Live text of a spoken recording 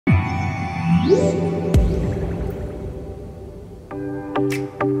Hi,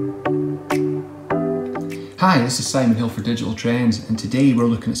 this is Simon Hill for Digital Trends, and today we're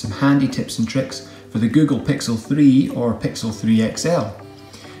looking at some handy tips and tricks for the Google Pixel 3 or Pixel 3 XL.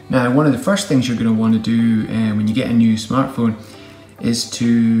 Now, one of the first things you're going to want to do when you get a new smartphone is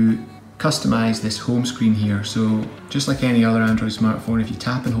to customize this home screen here. So just like any other Android smartphone, if you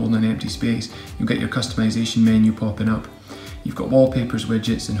tap and hold in an empty space, you'll get your customization menu popping up. You've got wallpapers,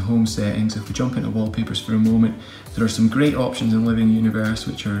 widgets and home settings. If we jump into wallpapers for a moment, there are some great options in Living Universe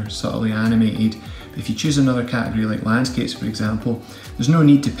which are subtly animated. But if you choose another category like landscapes, for example, there's no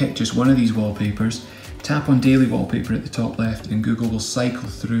need to pick just one of these wallpapers. Tap on daily wallpaper at the top left and Google will cycle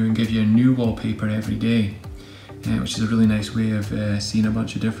through and give you a new wallpaper every day, which is a really nice way of seeing a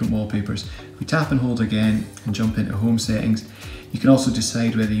bunch of different wallpapers. If we tap and hold again and jump into home settings, you can also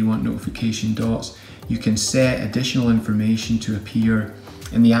decide whether you want notification dots. You can set additional information to appear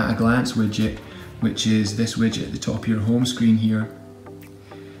in the at a glance widget, which is this widget at the top of your home screen here.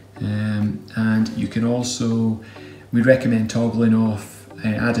 And you can also, we recommend toggling off,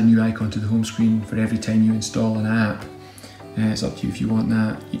 add a new icon to the home screen for every time you install an app. It's up to you if you want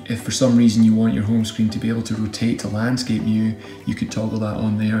that. If for some reason you want your home screen to be able to rotate to landscape view, you could toggle that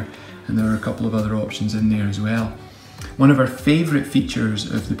on there, and there are a couple of other options in there as well. One of our favourite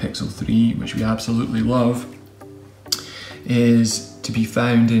features of the Pixel 3, which we absolutely love, is to be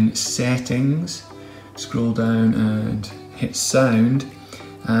found in Settings. Scroll down and hit Sound,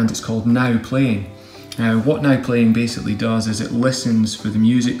 and it's called Now Playing. Now, what Now Playing basically does is it listens for the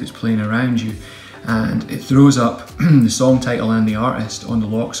music that's playing around you, and it throws up the song title and the artist on the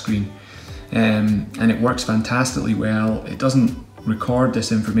lock screen, and it works fantastically well. It doesn't record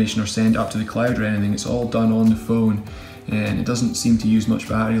this information or send it up to the cloud or anything. It's all done on the phone, and it doesn't seem to use much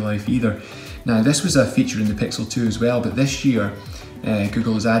battery life either. Now, this was a feature in the Pixel 2 as well, but this year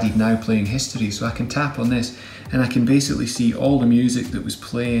Google has added Now Playing History, so I can tap on this and I can basically see all the music that was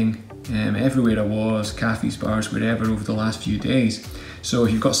playing everywhere I was, cafes, bars, wherever, over the last few days. So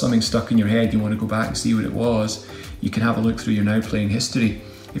if you've got something stuck in your head, you want to go back and see what it was, you can have a look through your Now Playing History.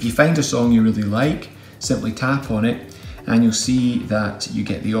 If you find a song you really like, simply tap on it and you'll see that you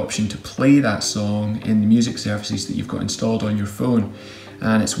get the option to play that song in the music services that you've got installed on your phone.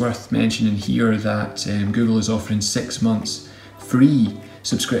 And it's worth mentioning here that Google is offering 6 months free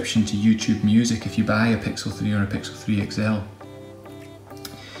subscription to YouTube Music if you buy a Pixel 3 or a Pixel 3 XL.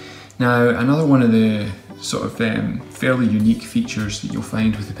 Now, another one of the sort of fairly unique features that you'll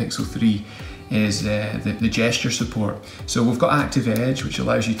find with the Pixel 3 is the gesture support. So we've got Active Edge, which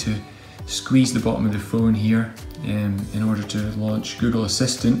allows you to squeeze the bottom of the phone here in order to launch Google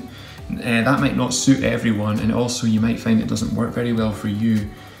Assistant. That might not suit everyone, and also you might find it doesn't work very well for you,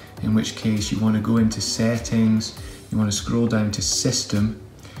 in which case you want to go into Settings, you want to scroll down to System,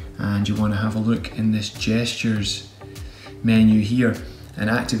 and you want to have a look in this Gestures menu here, and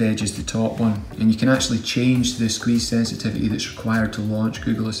Active Edge is the top one, and you can actually change the squeeze sensitivity that's required to launch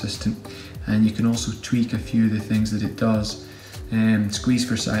Google Assistant, and you can also tweak a few of the things that it does. Squeeze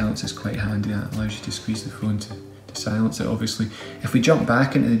for silence is quite handy. That allows you to squeeze the phone to silence it, obviously. If we jump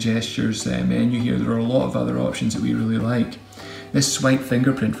back into the gestures menu here, there are a lot of other options that we really like. This swipe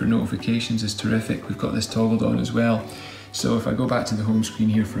fingerprint for notifications is terrific. We've got this toggled on as well. So if I go back to the home screen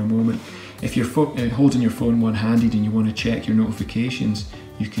here for a moment, if you're holding your phone one-handed and you want to check your notifications,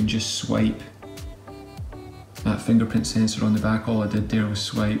 you can just swipe that fingerprint sensor on the back. All I did there was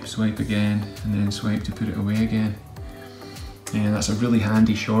swipe, swipe again, and then swipe to put it away again. And that's a really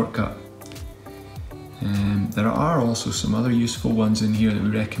handy shortcut. There are also some other useful ones in here that we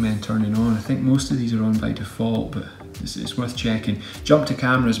recommend turning on. I think most of these are on by default, but it's worth checking. Jump to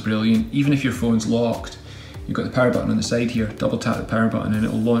camera is brilliant. Even if your phone's locked, you've got the power button on the side here. Double tap the power button and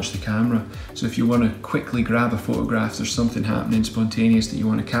it will launch the camera. So if you want to quickly grab a photograph, there's something happening spontaneous that you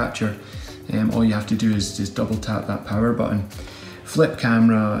want to capture, all you have to do is just double tap that power button. Flip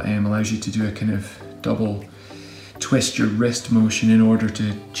camera allows you to do a kind of double twist your wrist motion in order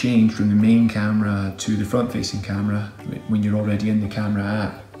to change from the main camera to the front-facing camera when you're already in the camera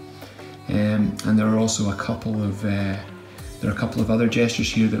app. And there are also a couple of other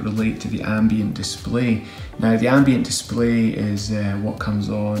gestures here that relate to the ambient display. Now, the ambient display is what comes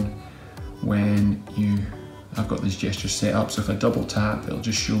on when I've got this gesture set up. So if I double tap, it'll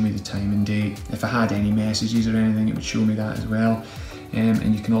just show me the time and date. If I had any messages or anything, it would show me that as well.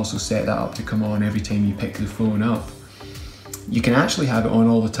 And you can also set that up to come on every time you pick the phone up. You can actually have it on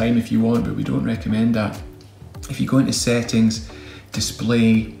all the time if you want, but we don't recommend that. If you go into Settings,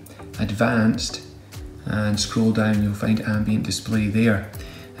 Display, Advanced, and scroll down, you'll find ambient display there.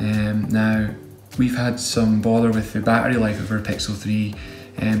 Now, we've had some bother with the battery life of our Pixel 3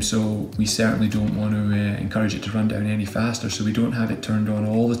 So we certainly don't want to encourage it to run down any faster, so we don't have it turned on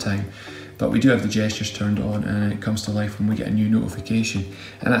all the time. But we do have the gestures turned on, and it comes to life when we get a new notification.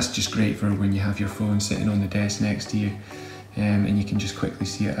 And that's just great for when you have your phone sitting on the desk next to you, and you can just quickly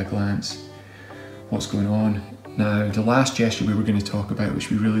see at a glance what's going on. Now, the last gesture we were going to talk about,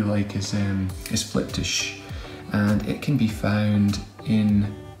 which we really like, is flip to shh. And it can be found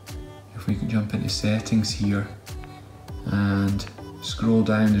in, if we can jump into settings here and scroll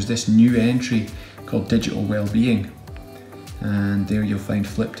down, there's this new entry called digital well-being, and there you'll find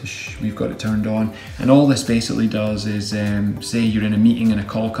flip to shh. We've got it turned on, and all this basically does is say you're in a meeting and a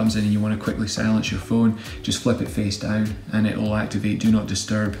call comes in and you want to quickly silence your phone, just flip it face down and it will activate do not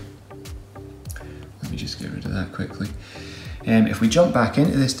disturb. Let me just get rid of that quickly. If we jump back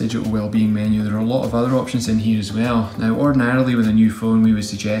into this digital wellbeing menu, there are a lot of other options in here as well. Now, ordinarily with a new phone, we would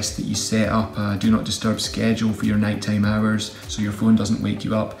suggest that you set up a do not disturb schedule for your nighttime hours so your phone doesn't wake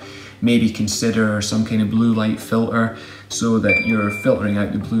you up. Maybe consider some kind of blue light filter so that you're filtering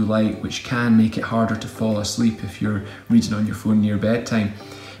out the blue light, which can make it harder to fall asleep if you're reading on your phone near bedtime.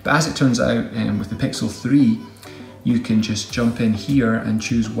 But as it turns out, with the Pixel 3, you can just jump in here and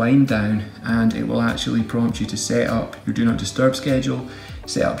choose wind down, and it will actually prompt you to set up your do not disturb schedule,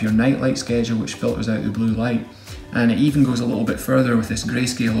 set up your nightlight schedule, which filters out the blue light, and it even goes a little bit further with this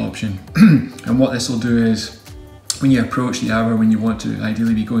grayscale option. And what this will do is, when you approach the hour when you want to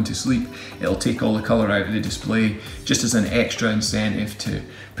ideally be going to sleep, it'll take all the colour out of the display, just as an extra incentive to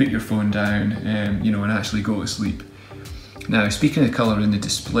put your phone down, and actually go to sleep. Now, speaking of colour in the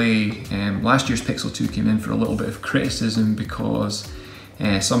display, last year's Pixel 2 came in for a little bit of criticism because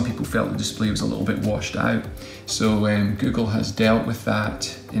some people felt the display was a little bit washed out. So Google has dealt with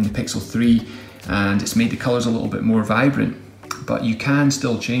that in the Pixel 3, and it's made the colours a little bit more vibrant. But you can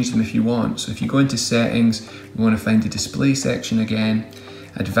still change them if you want. So if you go into settings, you want to find the display section again,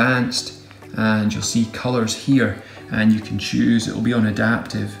 advanced, and you'll see colours here, and you can choose, it will be on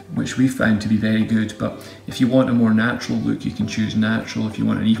adaptive, which we found to be very good. But if you want a more natural look, you can choose natural. If you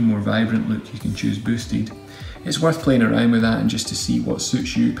want an even more vibrant look, you can choose boosted. It's worth playing around with that and just to see what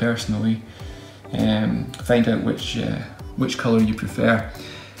suits you personally. Find out which colour you prefer.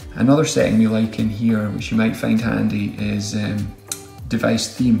 Another setting we like in here, which you might find handy, is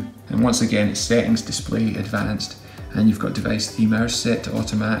device theme. And once again, it's settings, display, advanced, and you've got device theme. Ours set to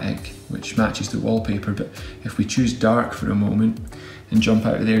automatic, which matches the wallpaper. But if we choose dark for a moment and jump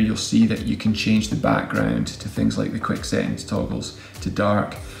out of there, you'll see that you can change the background to things like the quick settings toggles to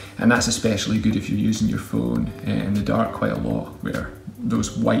dark. And that's especially good if you're using your phone in the dark quite a lot, where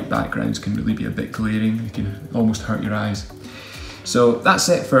those white backgrounds can really be a bit glaring. They can almost hurt your eyes. So that's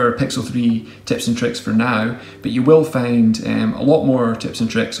it for Pixel 3 tips and tricks for now, but you will find a lot more tips and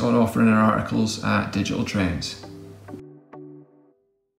tricks on offer in our articles at Digital Trends.